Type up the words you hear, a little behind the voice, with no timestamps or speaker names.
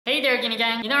Hey there, Guinea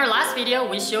Gang! In our last video,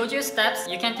 we showed you steps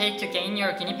you can take to gain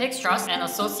your guinea pig's trust and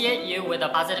associate you with a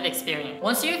positive experience.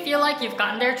 Once you feel like you've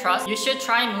gotten their trust, you should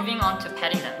try moving on to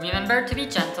petting them. Remember to be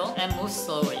gentle and move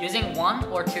slowly, using 1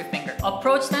 or 2 fingers.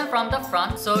 Approach them from the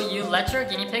front so you let your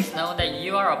guinea pigs know that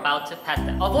you are about to pet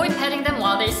them. Avoid petting them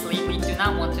while they sleep. We do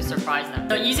not want to surprise them.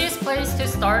 The easiest place to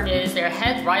start is their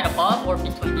head right above or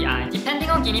between the eyes.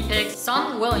 Depending on guinea pigs,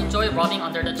 some will enjoy rubbing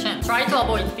under the chin. Try to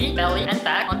avoid feet, belly, and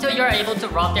back until you are able to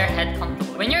rub their head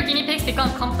comfortably. When your guinea pigs become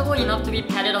comfortable enough to be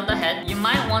petted on the head, you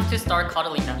might want to start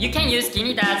cuddling them. You can use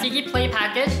GuineaDad's Piggy Play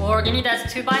package or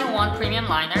GuineaDad's 2x1 Premium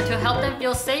Liner to help them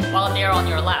feel safe while they are on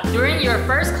your lap. During your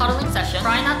first cuddling session,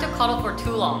 try not to cuddle for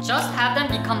too long. Just have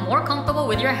them become more comfortable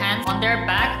with your hands on their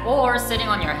back or sitting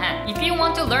on your hand. If you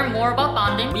want to learn more about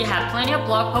bonding, we have plenty of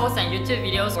blog posts and YouTube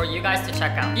videos for you guys to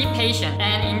check out. Be patient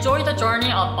and enjoy the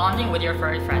journey of bonding with your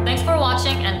furry friend. Thanks for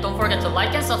watching, and don't forget to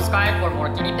like and subscribe for more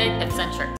guinea pig tips and tricks.